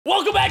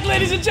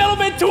ladies and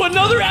gentlemen, to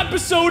another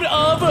episode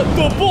of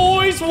The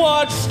Boys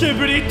Watch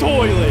Skibidi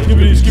Toilet.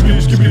 Skibidi,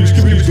 skibidi, skibidi,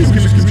 skibidi,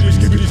 skibidi,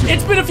 skibidi, skibidi.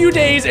 It's been a few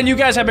days, and you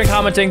guys have been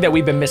commenting that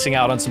we've been missing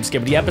out on some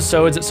Skibidi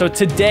episodes. So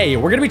today,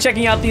 we're gonna be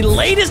checking out the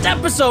latest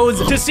episodes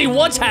to see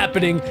what's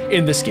happening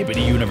in the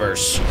Skibidi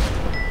universe.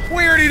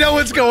 We already know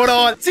what's going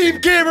on. Team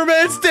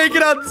Cameraman's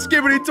taking out the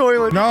Skibidi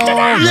Toilet. No,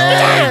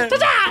 yeah.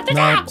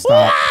 no,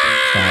 stop.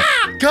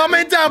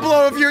 Comment down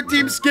below if you're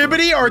Team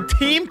Skibidi or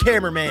Team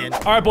Cameraman. All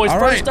right, boys, All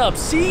first right. up,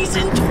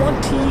 Season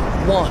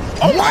 21.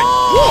 Oh my!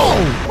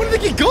 Whoa! When did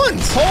they get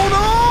guns? Hold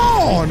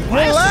on!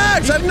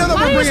 Relax! I didn't know that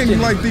we're bringing,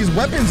 like, these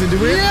weapons into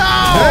it.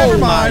 Never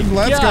mind.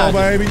 Let's go,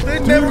 baby. They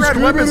never had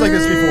weapons like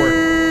this before.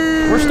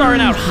 We're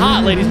starting out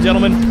hot, ladies and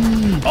gentlemen.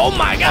 Oh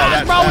my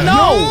God, bro,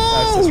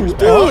 no! That's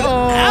Dude,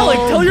 Alec,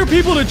 tell your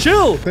people to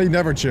chill. They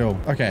never chill.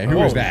 Okay, who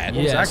was that?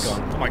 Yes. What's that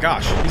gun? Oh my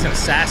gosh, he's an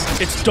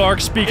assassin. It's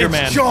Dark Speaker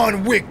Man. It's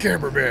John Wick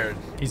Cameraman.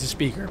 He's a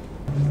speaker.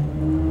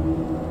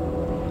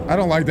 I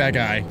don't like that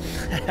guy.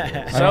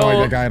 I don't like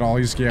that guy at all.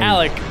 He's scary.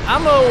 Alec, I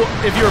don't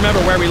know if you remember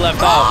where we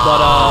left off,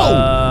 but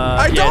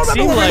I yeah, don't it remember where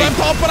seemed we like left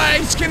off, but I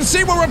can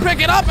see where we're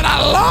picking up, and I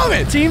love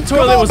it. Team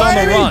Toilet was on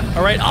the baby. run.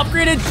 All right,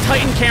 upgraded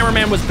Titan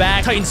Cameraman was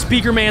back. Titan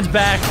Speaker Man's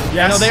back. Yes.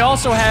 You know, they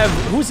also have,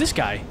 who's this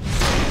guy?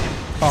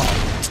 Oh,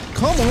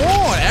 come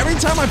on. Every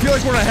time I feel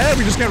like we're ahead,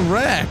 we just get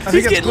wrecked.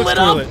 He's getting lit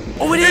up.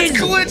 Oh, it is.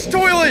 It's Glitch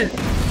Toilet.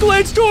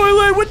 Glitch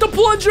Toilet with the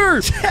plunger.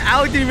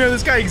 Alec didn't even know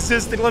this guy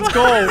existed. Let's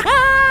go.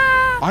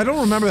 I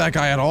don't remember that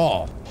guy at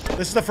all.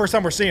 This is the first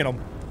time we're seeing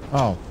him.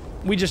 Oh.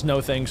 We just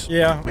know things.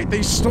 Yeah. Wait,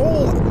 they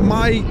stole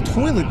my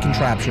toilet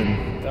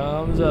contraption.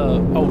 Thumbs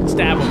up. Oh,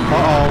 stab him.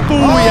 Uh-oh.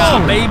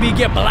 Booyah, baby,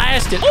 get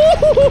blasted.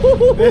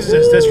 This is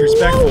just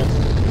disrespectful.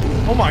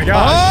 Oh my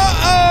gosh.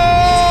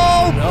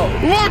 Uh-oh!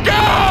 No. Look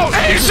out!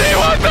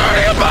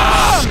 AC-130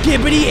 above!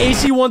 Skibidi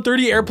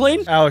AC-130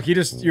 airplane? Alec,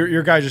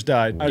 your guy just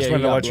died. I just Yeah,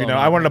 wanted to he let got you know. blown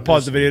I up. wanted to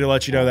pause the video to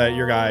let you know that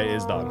your guy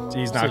is done.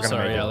 He's not gonna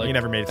make it. Alec. He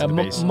never made it to the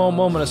base.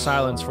 Moment of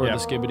silence for Yeah. the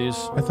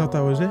Skibidis. I thought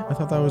that was it. I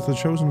thought that was the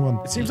chosen one.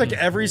 It seems like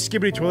every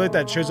Skibidi Toilet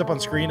that shows up on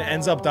screen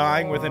ends up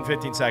dying within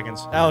 15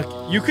 seconds. Alec,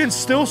 you can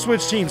still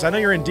switch teams. I know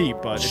you're in deep,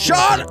 but if you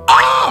want Shut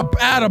up,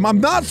 Adam!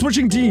 I'm not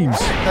switching teams.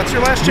 to- That's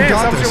your last You chance.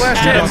 got That was your this.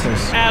 last You got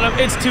chance. this. Adam,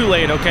 it's too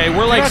late, okay?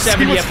 We're You like know,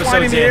 70 Skibidi was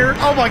flying episodes in the air. in.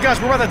 Oh my gosh,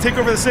 we're about to take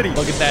over the city.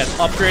 Look at that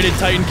upgraded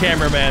Titan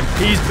Cameraman.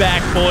 He's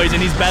back, boys,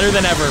 and he's better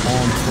than ever.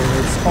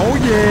 Oh,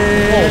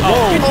 yeah.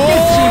 Oh, get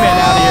G-Man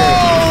out of here.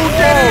 Oh,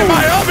 get it in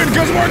my oven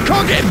because we're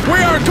cooking.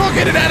 We are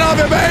cooking in that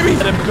oven, baby.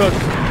 Let him cook.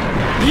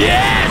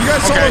 Yes! You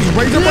guys saw those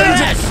razor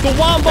blades? Yes! The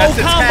wombo That's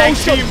the combo tag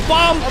team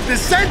bomb. of the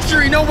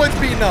century. No one's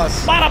beating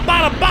us. Bada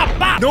bada bop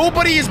bop.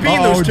 Nobody is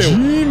beating Oh, those two.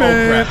 G-Man.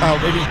 Oh crap. Oh.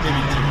 Maybe.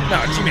 No,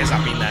 G-Man's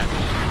not beating that.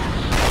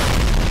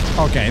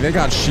 Okay, they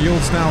got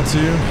shields now,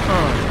 too.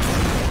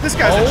 This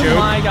guy's a Oh joke.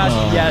 my gosh,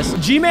 yes.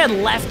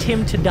 G-Man left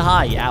him to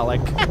die, Alec.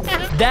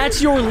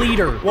 That's your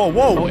leader. Whoa.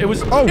 Oh, it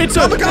was. Oh, it's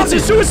kamikaze. a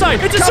suicide.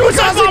 It's a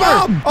suicide Kamikaze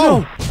bomber. bomb.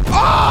 Oh.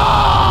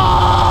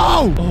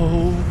 Oh.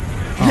 Oh.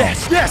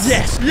 Yes.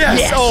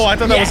 Yes. Oh, I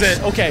thought that was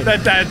it. Okay.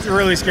 That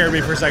really scared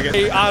me for a second.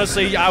 Hey,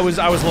 honestly, I was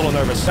a little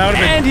nervous. That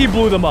would've been- And he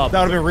blew them up. That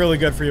would have been really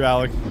good for you,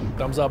 Alec.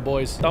 Thumbs up,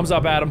 boys. Thumbs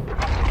up, Adam.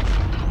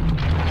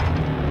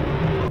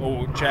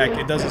 Oh, Jack,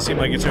 it doesn't seem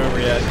like it's over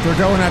yet. They're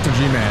going after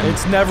G-Man.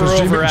 It's never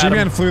 'Cause over, Adam.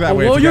 G-Man flew that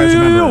way, Whoa, if you guys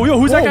remember. yo,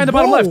 who's that Whoa, guy in the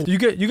bottom whoa. left? You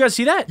guys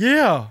see that?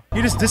 Yeah,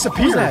 he just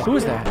disappeared. Who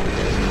is that?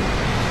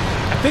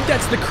 I think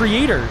that's the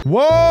creator.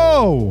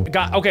 Whoa.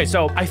 Okay,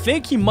 so I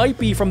think he might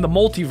be from the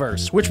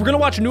multiverse, which we're gonna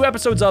watch new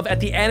episodes of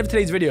at the end of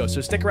today's video, so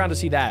stick around to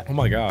see that. Oh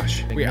my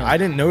gosh. Wait, I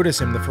didn't notice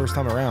him the first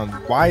time around.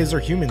 Why is there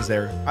humans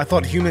there? I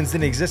thought humans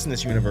didn't exist in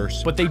this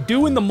universe. But they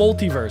do in the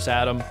multiverse,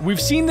 Adam. We've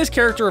seen this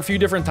character a few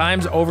different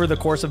times over the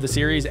course of the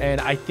series,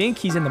 and I think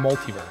he's in the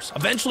multiverse.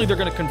 Eventually, they're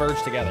gonna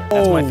converge together.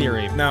 That's my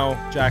theory. No,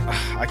 Jack,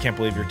 I can't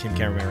believe you're team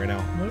cameraman right now.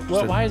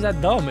 Why is that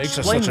dumb?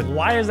 Explain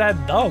why is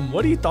that dumb?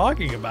 What are you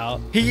talking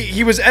about?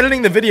 He was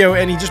editing the video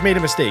and he just made a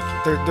mistake.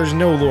 There's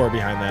no lore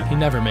behind that. He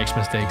never makes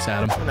mistakes,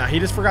 Adam. Nah, he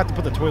just forgot to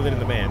put the toilet in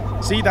the van.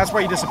 See, that's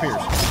why he disappears.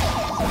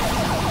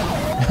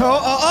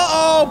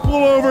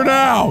 Pull over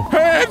now.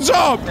 Hands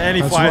up. And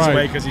he That's flies right.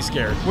 away because he's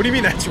scared. What do you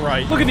mean that's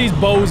right? Look at these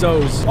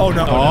bozos. Oh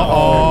no.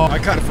 Uh-oh. I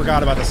kind of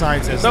forgot about the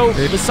scientist. So,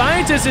 the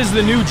scientist is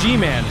the new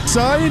G-Man.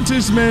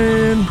 Scientist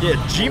man.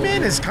 Yeah,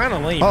 G-Man is kind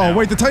of lame. Oh, now.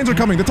 wait, the Titans are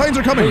coming. The Titans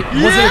are coming. Was it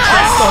a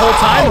trap the whole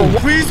time? Or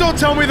what? Please don't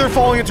tell me they're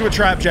falling into a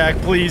trap, Jack,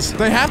 please.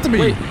 They have to be.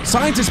 Wait.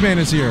 Scientist man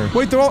is here.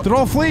 Wait, they're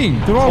all fleeing.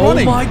 They're all Oh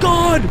running. my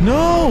God!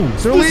 No,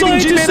 they're The leaving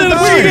scientist G-Man to set up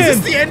die. Wait,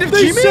 is this the end of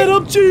They G-Man? set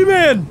up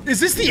G-Man. Is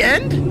this the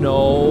end?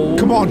 No.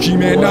 Come on,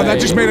 G-Man. Now that way.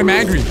 just made him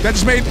angry. That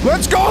just made.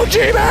 Let's go, Go,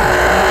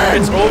 G-Man!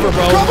 It's over,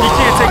 bro. You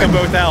can't take them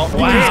both out.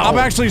 Wow. I'm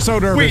actually so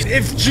nervous. Wait,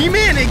 if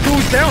G-Man it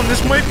goes down,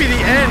 this might be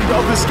the end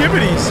of the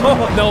Skibidis.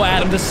 Oh, no,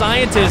 Adam, the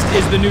scientist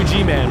is the new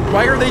G-Man.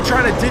 Why are they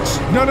trying to ditch?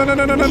 No.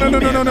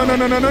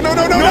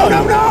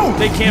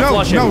 They can't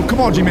flush him. No, come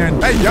on,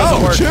 G-Man. Hey,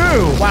 yo,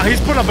 chill. Wow, he's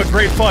put up a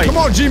great fight. Come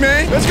on,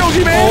 G-Man. Let's go,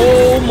 G-Man.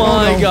 Oh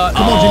my god.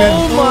 Come on, G-Man.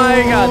 Oh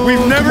my god.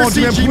 We've never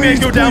seen G-Man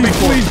go down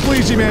before.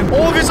 Please, G-Man.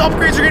 All of his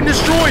upgrades are getting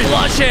destroyed.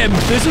 Flush him.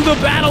 This is the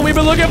battle we've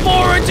been looking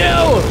forward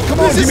to. Come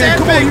on, G-Man.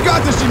 Come on, you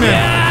got this, G-Man.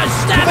 Yeah,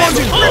 stab Come on, him.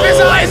 G-Man. Oh, Rip his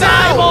eyes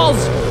out.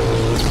 eyeballs.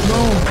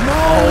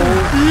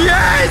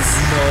 Yes!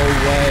 No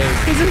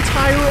way. His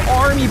entire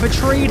army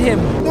betrayed him.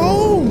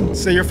 No.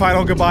 Say your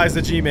final goodbyes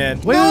to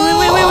G-Man. Wait.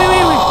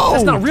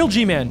 That's not real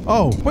G-Man.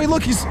 Oh, wait,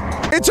 look, it's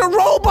a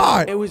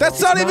robot. That's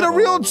not even a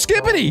real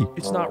Skibidi.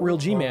 It's not real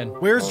G-Man.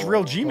 Where's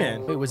real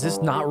G-Man? Wait, was this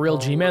not real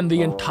G-Man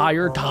the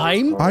entire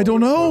time? I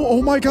don't know.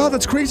 Oh my god,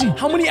 that's crazy.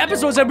 How many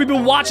episodes have we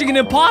been watching an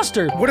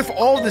imposter? What if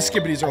all of the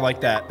Skibidis are like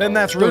that? Then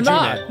that's real They're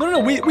G-Man. not. No.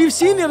 We've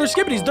seen the other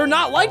Skibidis. They're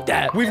not like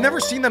that. We've never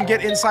seen them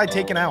get inside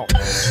taken out.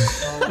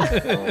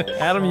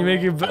 Adam, you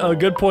make a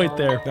good point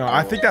there. No,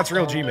 I think that's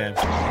real G-Man.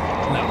 No.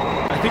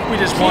 I think we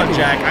just won,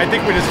 Jack. I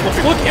think we just flipped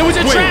it. Look, it was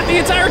a trap the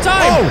entire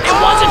time. It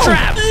was a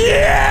trap.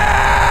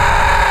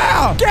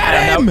 Yeah!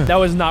 Get him! That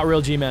was not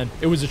real G-Man.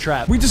 It was a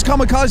trap. We just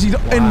kamikazed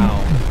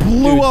and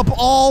blew up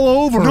all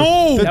over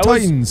the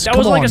Titans. That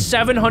was like a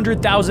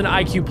 700,000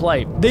 IQ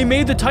play. They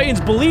made the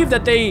Titans believe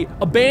that they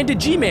abandoned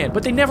G-Man,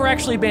 but they never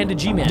actually abandoned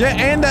G-Man. Yeah,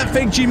 and that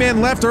fake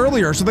G-Man left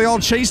earlier, so they all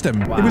chased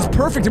him. Wow. It was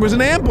perfect. It was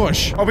an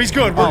ambush. Oh, he's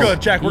good. We're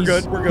good, Jack. We're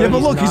good. We're good. Yeah,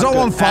 but look, he's all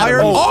on fire.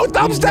 Adam, Oh,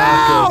 thumbs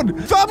down!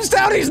 Thumbs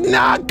down, he's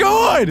not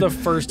good! The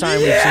first time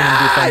we've seen him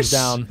do thumbs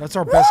down. That's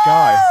our best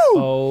guy.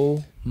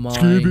 Oh my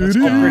Let's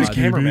upgrade his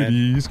cameraman.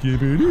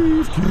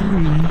 Skibidi.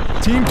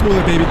 Team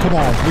Toilet, baby, come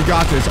on. We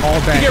got this all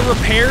day. To get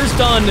repairs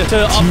done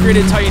to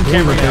upgraded Titan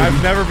cameraman.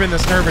 I've never been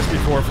this nervous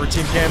before for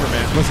Team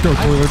Cameraman. Let's go,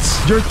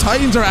 Toilets. Your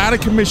Titans are out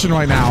of commission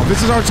right now.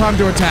 This is our time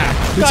to attack.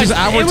 This is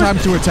our time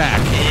to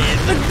attack.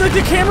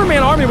 The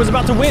cameraman army was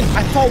about to win.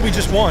 I thought we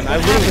just won. I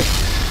literally...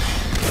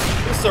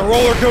 This is a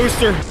roller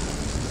coaster.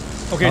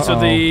 Okay, so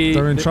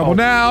they're in trouble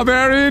now.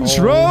 They're in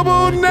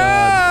trouble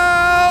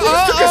now. We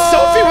just took a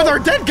selfie with our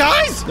dead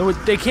guys. No,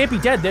 they can't be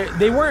dead.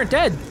 They weren't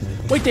dead.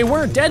 Wait, they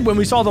weren't dead when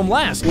we saw them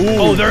last. Ooh.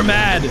 Oh, they're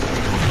mad.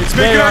 It's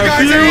making our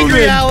guys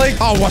angry, Alec.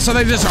 Oh, what? So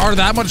they just are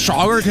that much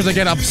stronger because they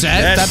get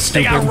upset? Yes. That's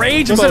stupid. They got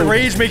rage mode. Doesn't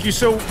rage make you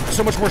so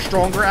much more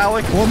stronger,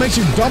 Alec? Well, it makes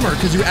you dumber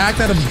because you act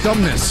out of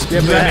dumbness.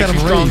 Yeah, you act out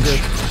of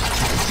rage.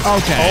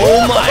 Okay.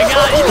 Oh my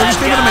god, We're just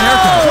giving him a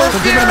haircut.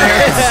 We're giving him a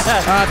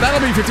haircut. That'll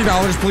be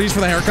 $50, please, for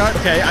the haircut.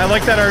 Okay, I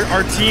like that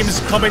our team's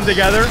coming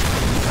together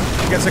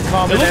against a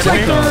common It looks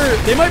like enemy.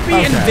 they might be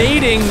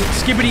invading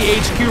Skibidi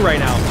HQ right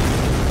now.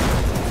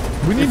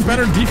 We need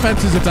better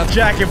defenses if that's...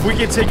 Jack, if we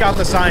can take out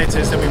the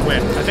scientists, then we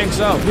win. I think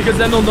so. Because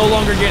then they'll no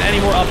longer get any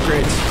more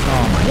upgrades.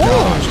 Oh my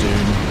gosh,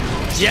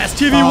 dude. Yes,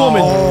 TV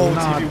woman. Oh,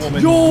 TV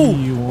woman.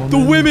 Yo, the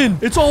women.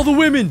 It's all the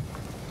women.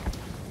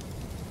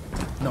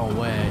 No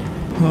way.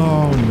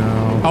 Oh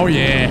no. Oh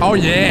yeah. Oh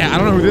yeah. I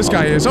don't know who this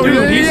guy is. Oh,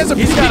 Dude, he has a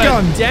he's PP got a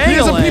gun. He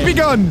has a dangling. PP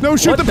gun. No,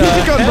 shoot What the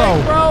PP gun,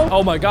 heck, bro.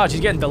 Oh my gosh,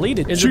 he's getting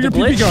deleted. Is Shoot it your the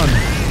glitch? PP gun.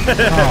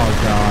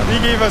 Oh god. He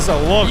gave us a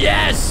look.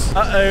 Yes.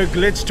 Uh-oh,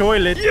 glitch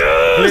toilet.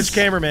 Yes! Glitch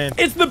cameraman.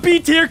 It's the B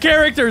tier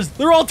characters.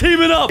 They're all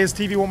teaming up. Is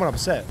TV woman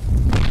upset?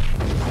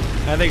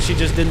 I think she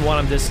just didn't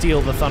want him to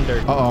steal the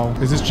thunder. Uh-oh.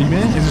 Is this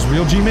G-Man? Is this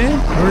real G-Man?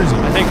 Where is he?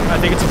 I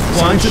think it's a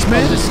bunch Scientist of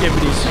man? the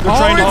Skibidis. They're Oh,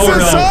 trying to it's a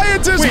overrun.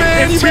 scientist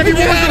man! If You better TV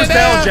get woman out goes of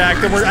down, there!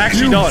 Jack, then we're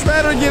actually You done.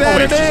 better get Oh, out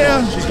wait, of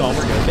there! she's gone.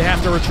 We're good. They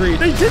have to retreat.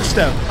 They ditched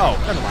them. Oh,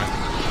 never mind.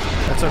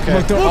 That's okay.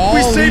 Look, they're Look, all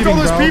we saved all leaving,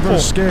 those bro. people.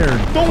 They're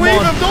scared. Don't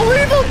leave them. Don't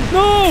leave them.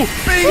 No!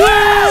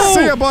 No!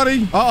 See ya,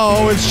 buddy.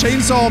 Uh-oh, it's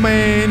Chainsaw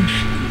Man.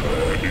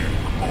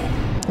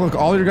 Look,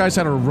 all your guys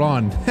had to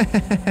run.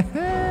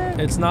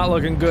 It's not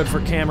looking good for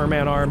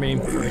cameraman army.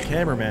 The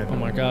cameraman. Oh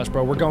my gosh,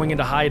 bro, we're going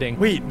into hiding.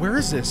 Wait, where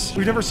is this?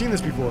 We've never seen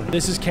this before.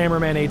 This is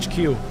cameraman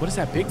HQ. What is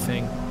that big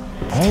thing?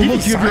 Oh,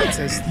 look, you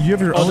have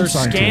your Oh, own they're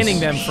scientists. scanning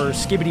them for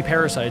Skibidi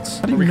parasites.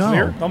 How do you know?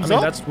 Clear? I Thumbs mean,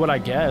 up? that's what I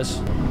guess.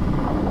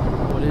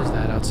 What is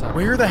that outside?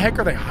 Where the heck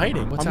are they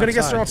hiding? What's I'm gonna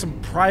guess outside? they're on some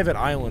private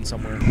island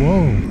somewhere.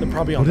 Whoa. They're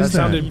probably on What is that.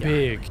 that? Sounded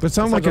big. That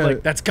sounded like a...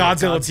 That's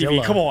Godzilla TV.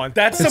 Godzilla. Come on.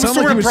 That's It some sounded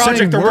sort like he of was project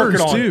saying they're working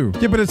words, on. too.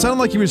 Yeah, but it sounded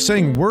like he was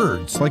saying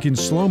words, like in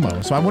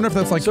slow-mo. So I wonder if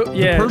that's like the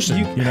person,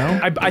 you know?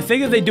 I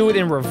think that they do it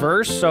in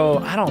reverse, so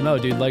I don't know,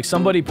 dude. Like,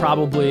 somebody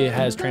probably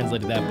has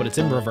translated that, but it's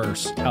in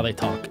reverse, how they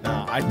talk.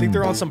 No, I think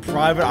they're on some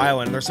private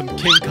island. There's some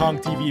King Kong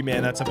TV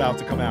man that's about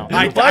to come out.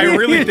 I Why do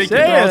really you think say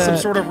they're on that? some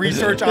sort of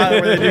research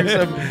island where they do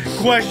some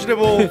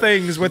questionable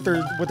things with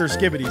their with their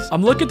skibidis.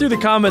 I'm looking through the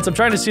comments. I'm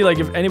trying to see like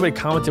if anybody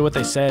commented what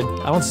they said.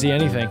 I don't see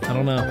anything. I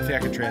don't know. I think I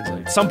can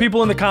translate. Some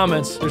people in the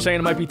comments, they're saying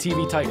it might be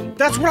TV Titan.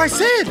 That's what I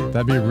said.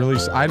 That'd be really.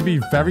 I'd be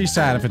very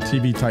sad if a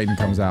TV Titan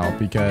comes out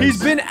because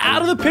He's been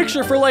out of the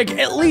picture for like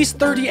at least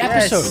 30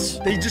 episodes.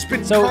 They've just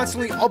been So-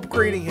 constantly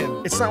upgrading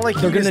him. It's not like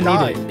They're he gonna just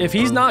need died. it. If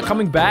he's not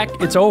coming back,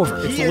 it's over.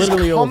 It's He is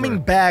literally coming over.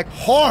 back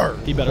hard.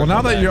 He better Well, now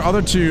come that back. your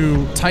other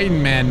two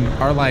Titan men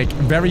are like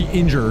very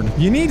injured,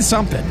 you need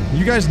something.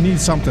 You guys need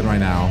something right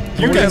now.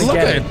 You Look guys at, look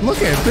get at it. it. Look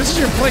at it. This is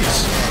your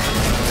place.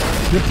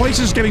 Your place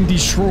is getting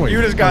destroyed.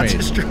 You just got Wait,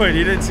 destroyed.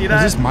 You didn't see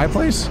that? Is this my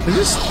place? Is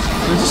this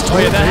Oh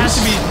yeah, that has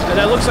to be.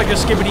 That looks like a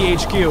Skibidi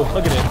HQ.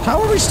 Look at it.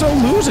 How are we still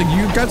losing?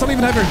 You guys don't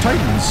even have your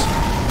Titans.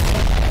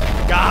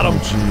 Got him.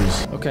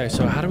 Jeez. Okay,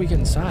 so how do we get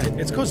inside?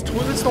 It's because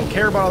toilets don't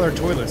care about other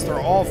toilets. They're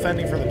all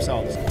fending for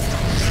themselves.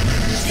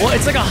 Well,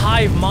 it's like a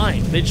hive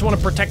mind. They just want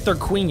to protect their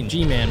queen.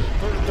 G-man.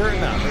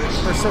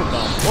 They're so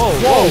dumb. Whoa,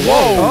 whoa,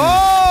 whoa.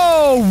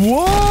 Oh,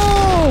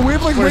 whoa! We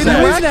have like What is that?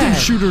 radioactive What is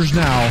that? shooters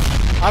now.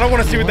 I don't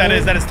want to see what that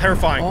is. That is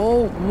terrifying.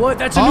 Oh, what?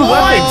 That's a new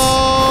weapon.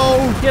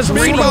 Oh! He has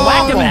Big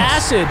radioactive bombs.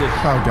 acid.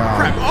 Oh god.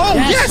 Crap. Oh,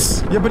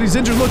 yes! Yeah, but he's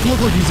injured. Look,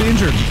 he's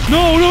injured.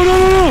 No, no, no,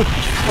 no, no.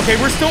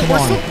 Okay, we're still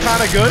on.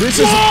 kind of good. This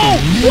is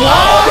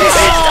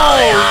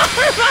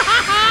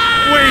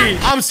Wait,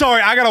 I'm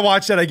sorry. I gotta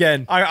watch that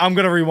again. I'm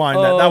gonna rewind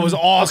that. That was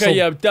awesome. Okay,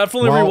 yeah,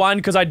 definitely Well- rewind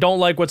because I don't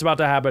like what's about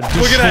to happen.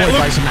 Look at that. Destroyed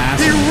by Look, some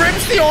acid. he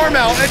rips the arm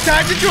out,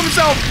 attaches it to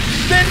himself,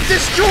 then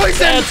destroys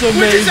him That's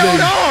with his own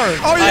amazing. arm.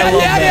 Oh I yeah, love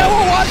yeah, that. yeah!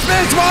 Well, watch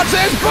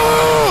this!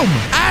 Boom!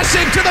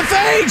 Acid to the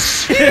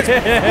face!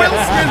 Will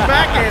Smith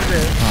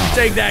backhanded.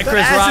 Take that, That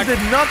Chris Rock. acid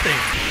did nothing.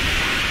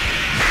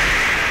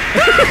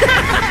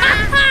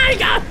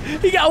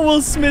 He got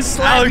Will Smith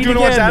slapping Alex, do you want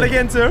to watch that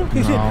again too? No.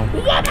 Who's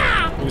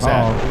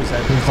Oh, Who's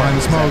that? who's behind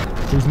the smoke?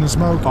 Who's in the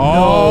smoke?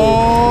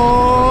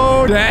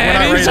 Oh,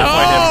 Daddy's We're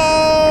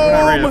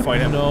not ready to home!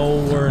 fight him.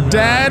 No, we're not.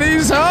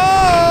 Daddy's home!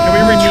 Can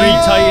we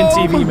retreat? Titan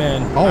TV,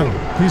 man. Oh,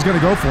 he's gonna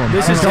go for him.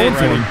 This he's is going it,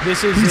 for buddy. him.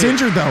 This is He's it.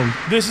 injured though.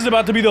 This is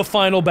about to be the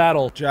final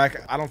battle.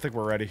 Jack, I don't think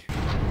we're ready.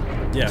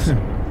 Yes.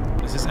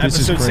 This is This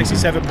is episode crazy.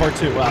 67, part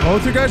 2.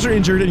 Both you guys are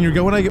injured, and you're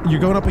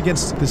going up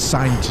against the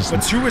scientist.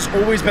 But 2 is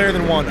always better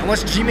than 1,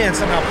 unless G-Man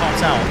somehow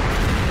pops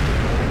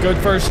out. Good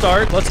first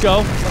start. Let's go.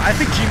 I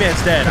think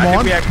G-Man's dead. Come I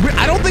on. think we actually.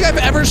 I don't think I've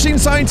ever seen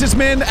Scientist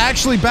Man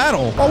actually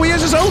battle. Oh, he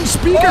has his own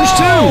speakers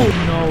Oh,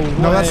 too. no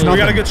No, that's way. nothing.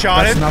 got a good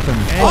shot That's in. nothing.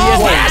 he has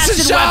Oh, an acid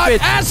acid shot!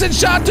 weapon. Acid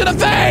shot to the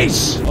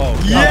face! Oh,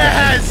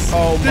 Yes!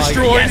 Oh my-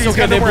 Destroyed. yes, He's okay,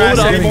 got they no more blew it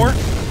acid up. anymore.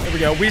 There we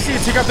go. We just need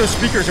to take out those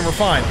speakers and we're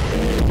fine.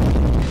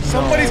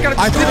 Somebody's got to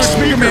I think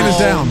Speaker Man is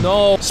down.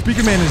 No.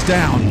 Speaker Man is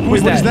down. Who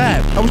is What is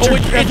that? that? Oh, it's Oh, your,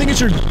 it- I think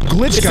it's your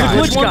glitch It's the guy.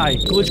 glitch guy.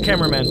 Glitch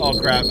cameraman. Oh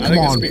crap! I Come think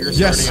on. the speaker's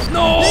Yes. starting him.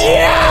 No!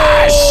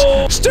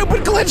 Yes!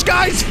 Stupid glitch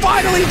guy's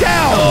finally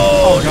down.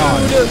 Oh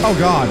god. dude. Oh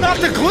god. Not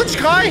the glitch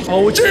guy.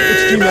 Oh, it's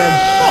G-Man.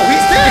 Oh,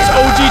 he's dead. It's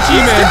OG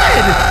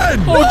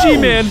G-Man.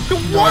 OG man.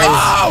 What?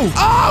 Oh!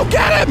 Oh,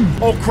 get him!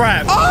 Oh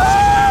crap!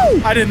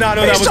 Oh! I did not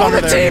know that He was stole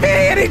under the there. TV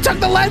and he took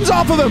the lens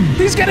off of him.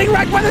 He's getting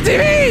wrecked by the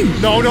TV.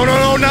 No, no, no,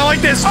 no! Not like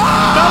this!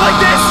 Not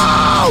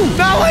like this!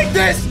 Not like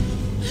this!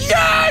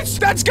 Yes!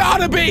 That's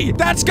gotta be!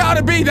 That's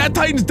gotta be! That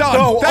Titan's done!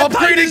 No, that upgraded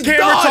Titan is camera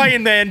done.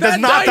 Titan then does That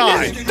not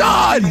Titan is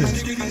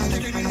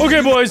done!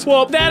 Okay, boys.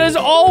 Well, that is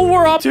all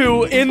we're up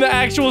to in the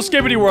actual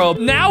Skibidi world.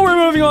 Now we're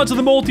moving on to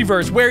the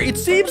multiverse, where it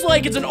seems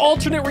like it's an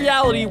alternate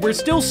reality where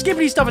still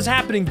Skibidi stuff is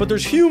happening, but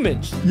there's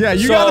humans. Yeah,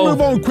 you So- gotta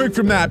move on quick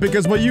from that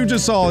because what you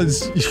just saw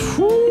is.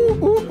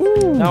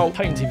 Now,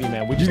 Titan TV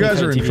Man. We just You need guys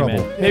Titan are in TV trouble.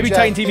 Man. Maybe Jack,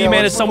 Titan TV yeah,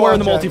 Man let's is somewhere in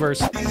the move on,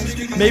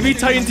 multiverse. Maybe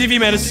Titan TV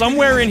Man is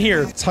somewhere in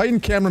here. Titan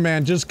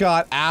Cameraman just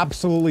got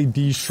absolutely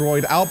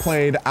destroyed,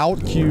 outplayed,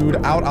 out-Q'd,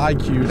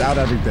 out-IQ'd, out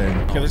everything.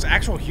 Yeah, there's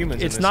actual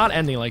humans. It's in this. not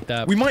ending like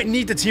that. We might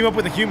need to team up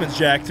with the humans,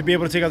 Jack, to be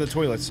able to take out the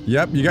toilets.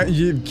 Yep,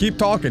 you keep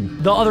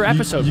talking. The other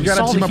episode, You we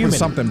gotta saw team the up human. with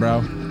something,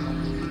 bro.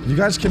 You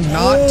guys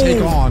cannot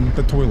take on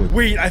the toilet.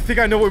 Wait, I think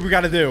I know what we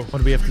gotta do. What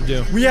do we have to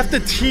do? We have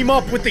to team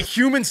up with the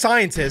human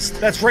scientist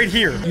that's right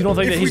here. You don't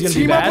think if that he's we gonna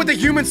be team up bad? with the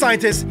human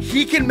scientist,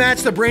 he can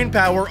match the brain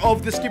power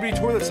of the Skibidi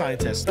toilet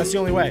scientist. That's the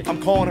only way.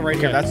 I'm calling it right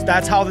here. Okay.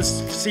 That's how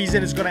this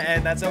season is gonna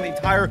end. That's how the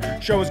entire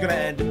show is gonna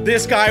end.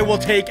 This guy will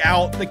take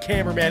out the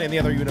cameraman in the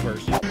other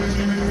universe.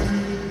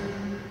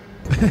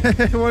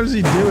 What is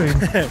he doing?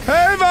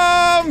 Hey,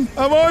 Mom!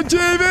 I'm on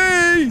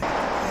TV!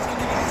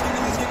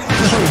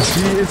 Oh,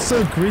 gee, it's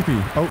so creepy.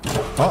 Oh,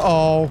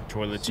 uh-oh.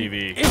 Toilet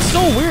TV. It's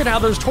so weird how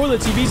there's toilet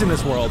TVs in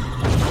this world.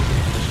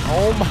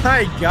 Oh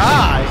my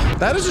gosh.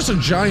 That is just a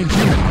giant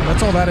human.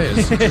 That's all that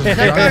is. That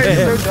guy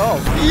is so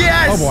dumb.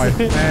 Yes! Oh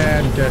boy.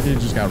 And he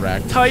just got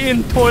wrecked.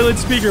 Titan Toilet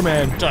Speaker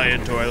Man.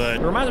 Giant toilet.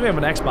 It reminds me of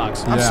an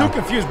Xbox. I'm Yeah. so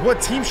confused. What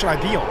team should I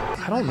be on?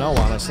 I don't know,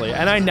 honestly.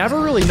 And I never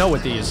really know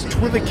with these.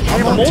 With the The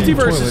camera. on Team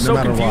multiverse Toilet, is no so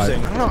matter what.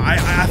 confusing. I don't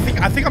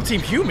know. I think I'm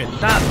Team Human.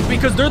 Nah,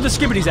 because they're the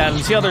Skibidis, Adam.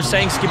 You see how they're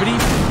saying Skibidi?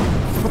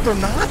 But they're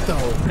not,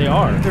 though. They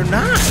are. They're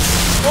not.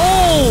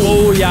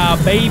 Oh yeah,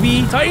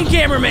 baby. Titan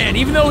Cameraman.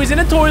 Even though he's in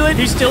a toilet,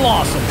 he's still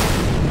awesome.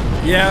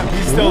 Yeah,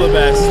 he's still the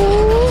best.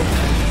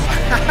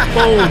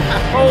 Boom.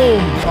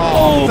 Boom.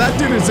 Oh, that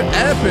dude is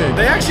epic.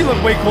 They actually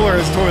look way cooler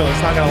as toilets,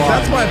 not gonna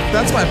lie.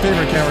 That's my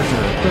favorite character.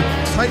 The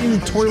Titan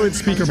Toilet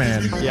Speaker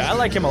Man. Yeah, I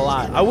like him a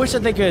lot. I wish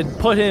that they could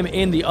put him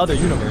in the other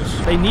universe.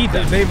 They need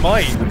that. They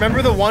might.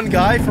 Remember the one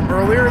guy from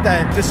earlier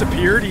that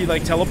disappeared? He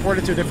like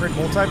teleported to a different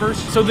multiverse?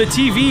 So the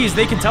TVs,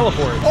 they can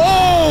teleport.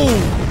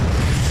 Oh!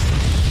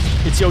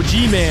 It's your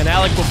G-Man,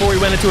 Alec, before he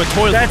went into a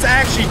toilet. That's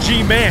actually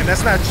G-Man.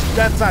 That's not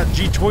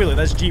G-Toilet.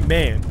 That's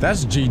G-Man.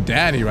 That's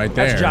G-Daddy right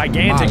there. That's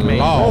gigantic, man.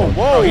 Oh,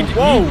 whoa, He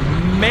whoa.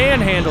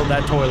 manhandled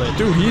that toilet.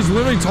 Dude, he's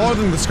literally taller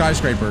than the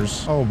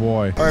skyscrapers. Oh,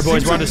 boy. All right,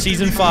 boys, we're on to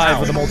season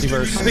 5 of the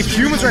multiverse. The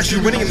humans are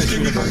actually winning in this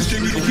universe.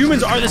 The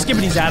humans are the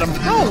Skibidis, Adam.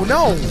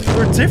 No,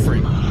 we're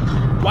different.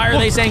 Why are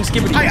they saying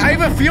Skibidi? I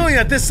have a feeling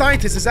that this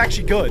scientist is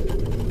actually good.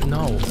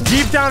 No.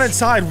 Deep down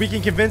inside, we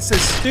can convince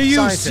this Do you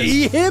scientist.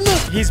 see him?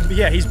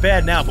 He's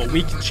bad now, but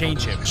we can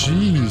change him.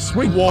 Jeez.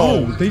 Wait,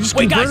 whoa. they just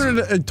Wait, guys.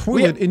 converted a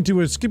toilet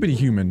into a Skibidi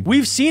human.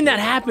 We've seen that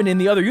happen in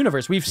the other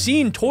universe. We've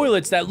seen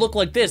toilets that look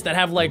like this, that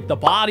have like the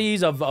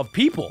bodies of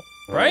people.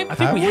 Right? I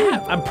think we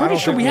have. I'm pretty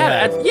sure we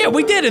have. Yeah,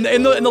 we did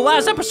in the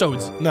last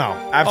episodes. No,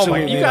 Oh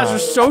absolutely my, you guys not. are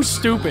so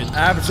stupid.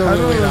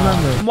 Absolutely not.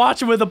 I'm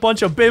watching with a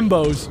bunch of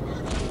bimbos.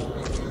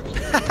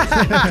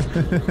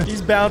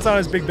 He's bouncing on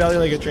his big belly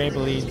like a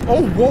trampoline.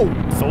 Oh, whoa.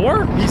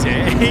 Thor? He's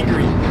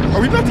angry.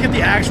 Are we about to get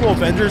the actual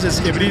Avengers as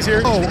Skibidis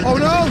here? Oh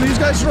no, these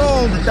guys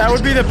rolled. That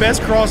would be the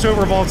best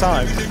crossover of all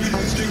time.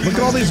 Look at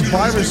all these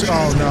virus.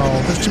 Oh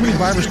no, there's too many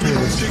virus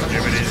toilets.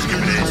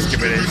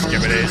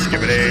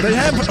 Skibidi. They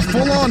have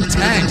full-on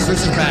tanks.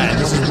 This is bad.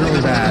 This is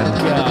really bad.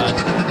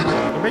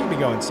 God. You're making me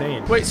go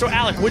insane. Wait, so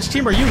Alec, which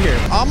team are you here?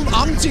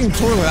 I'm team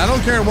toilet. I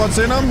don't care what's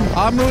in them.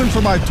 I'm rooting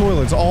for my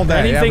toilets all day.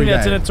 Anything every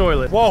that's day. in a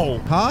toilet. Whoa.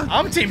 Huh?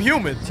 I'm Team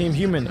Human. Team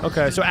Human.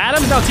 Okay, so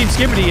Adam's now Team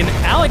Skibidi, and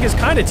Alec is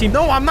kind of Team...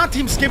 No, I'm not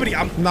Team Skibidi.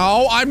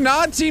 No, I'm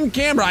not team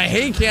camera. I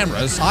hate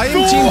cameras. I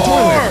am team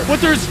toilet.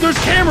 But there's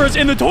cameras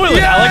in the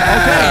toilet, Alec.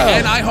 Okay,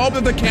 and I hope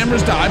that the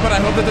cameras die, but I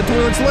hope that the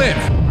toilets live.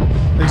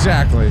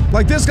 Exactly.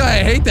 Like this guy,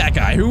 I hate that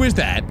guy. Who is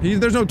that?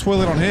 There's no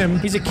toilet on him.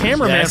 He's a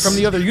cameraman Yes. from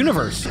the other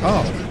universe.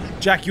 Oh.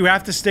 Jack, you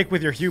have to stick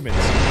with your humans.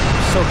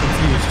 So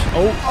confused.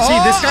 See,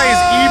 this guy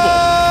is evil.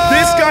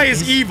 This guy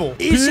is evil.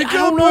 I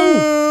don't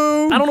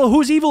know. I don't know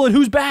who's evil and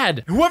who's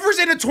bad. Whoever's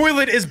in a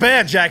toilet is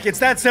bad, Jack. It's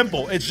that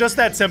simple. It's just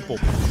that simple.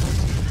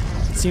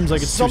 It seems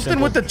like it's too Something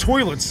simple. with the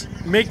toilets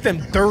make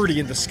them dirty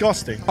and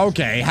disgusting.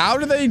 Okay, how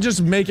do they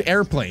just make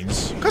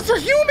airplanes? Because they're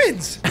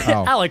humans.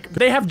 Oh. Alec,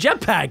 they have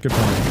jetpack. Good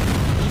point.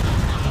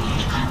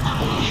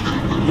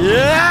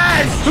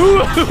 Yes!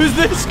 Who's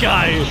this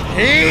guy?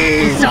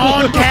 He's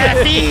on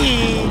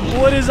caffeine.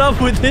 What is up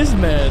with this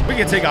man? We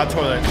can take out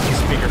toilet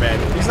speaker, man.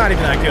 He's not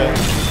even that good.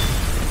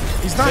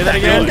 He's not Say that that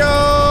again. good. Go!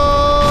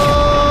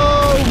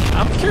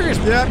 I'm curious.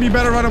 Yeah, you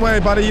better run away,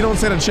 buddy. You don't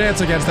stand a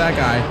chance against that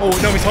guy. Oh,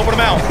 no, he's helping him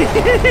out.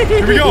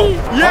 Here we go.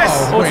 Yes!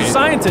 Uh-oh. Oh, it's a Wait.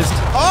 scientist.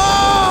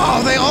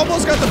 Oh, they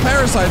almost got the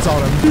parasites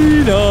on him.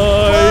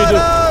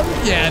 Denied.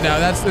 Yeah, no,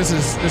 this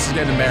is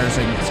getting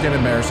embarrassing. It's getting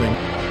embarrassing.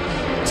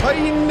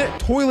 Titan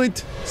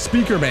Toilet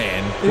Speaker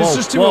Man. It's Whoa,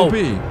 just too whoa. OP.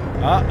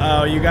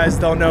 Uh-oh, you guys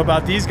don't know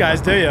about these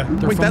guys, do you?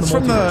 Wait, that's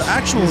from the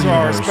actual These are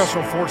our universe.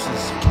 special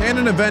forces.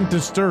 Canon event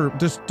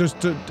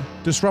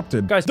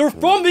disrupted. Guys, they're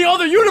from the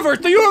other universe.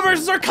 The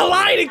universes are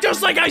colliding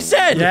just like I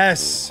said.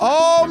 Yes.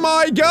 Oh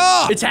my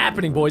god! It's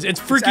happening, boys. It's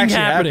freaking actually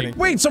happening. happening.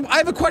 Wait, so I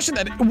have a question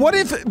then. What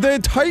if the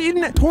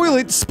Titan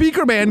Toilet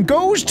Speaker Man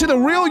goes to the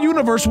real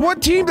universe?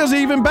 What team does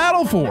he even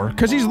battle for?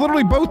 Because he's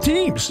literally both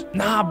teams.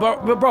 Nah,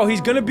 bro,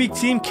 he's gonna be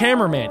Team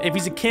Cameraman. If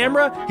he's a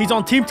camera, he's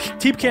on Team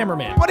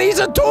Cameraman. But he's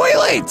a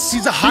toilet!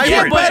 He's a He hybrid.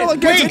 can't battle But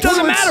against it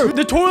doesn't toilets. matter.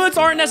 The toilets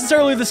aren't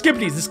necessarily the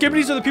Skibidis. The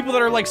Skibidis are the people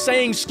that are like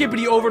saying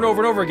Skibidi over and over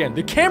and over again.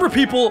 The camera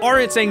people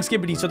aren't saying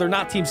Skibidi, so they're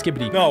not Team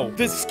Skibidi. No,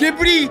 the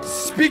Skibidi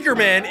Speaker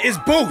Man is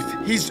both.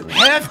 He's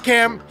half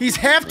cam, he's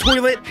half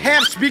toilet,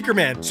 half Speaker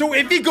Man. So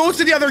if he goes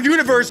to the other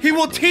universe, he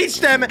will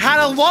teach them how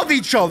to love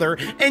each other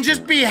and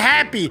just be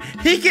happy.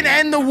 He can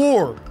end the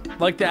war.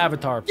 Like the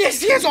Avatar.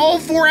 Yes, he has all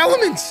 4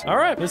 elements. All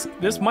right,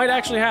 this might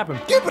actually happen.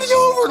 Skibidi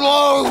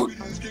overload.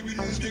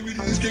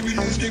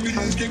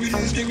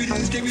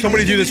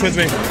 Somebody do this with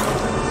me.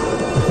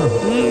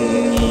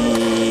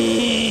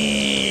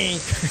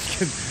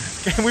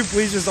 Can we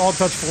please just all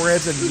touch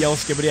foreheads and yell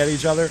Skibidi at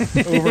each other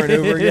over and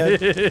over again?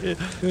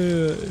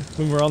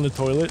 When we're on the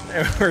toilet.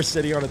 We're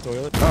sitting on a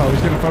toilet. Oh,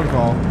 he's getting a phone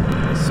call.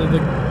 So the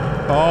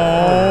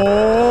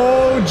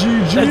Oh,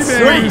 GG, that's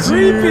man. so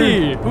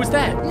creepy. Who's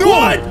that?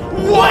 What?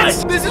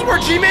 This is where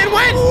G-Man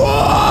went? Whoa!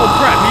 Oh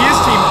crap, he is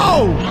team.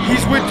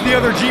 He's with the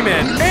other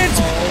G-Man.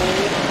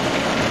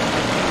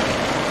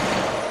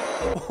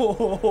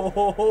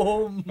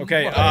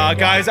 Okay,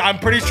 guys, I'm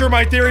pretty sure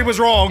my theory was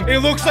wrong. It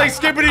looks like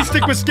Skibidi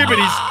stick with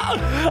Skibidis.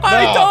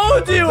 I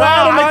told you,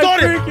 Adam. I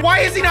thought it. Why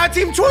is he not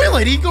Team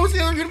Toilet? He goes to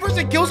the other universe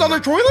and kills other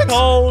toilets?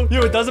 Oh,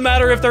 it doesn't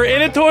matter if they're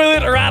in a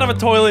toilet or out of a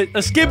toilet. A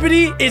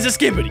Skibidi is a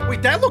Skibidi.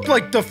 Wait, that looked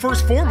like the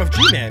first form of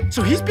G-Man.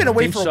 So he's been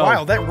away for a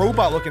while. That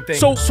robot-looking thing.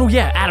 So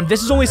yeah, Adam,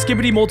 this is only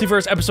Skibidi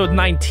Multiverse episode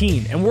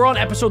 19, and we're on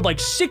episode like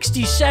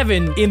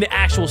 67 in the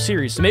actual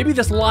series. So maybe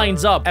this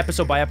lines up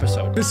episode by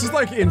episode. This is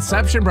like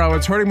Inception, bro.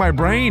 It's hurting my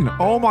brain.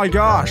 Oh my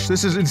gosh,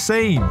 this is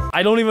insane.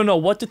 I don't even know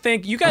what to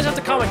think. You guys have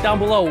to comment down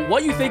below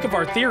what you think of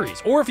our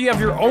theories, or if you have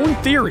your own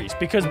theories,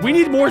 because we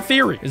need more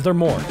theory. Is there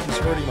more? It's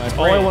hurting my brain.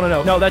 All I want to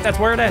know. No, that's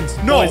where it ends.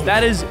 No. Boys,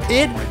 that is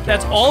it.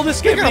 That's all the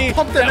Skibidi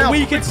that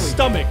we can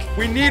stomach.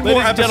 We need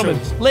more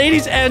episodes.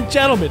 Ladies and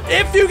gentlemen,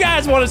 if you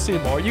guys want to see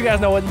more, you guys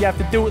know what you have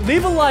to do.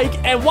 Leave a like,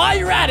 and while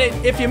you're at it,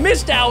 if you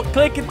missed out,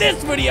 click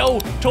this video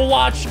to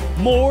watch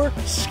more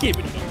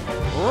Skibidi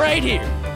right here.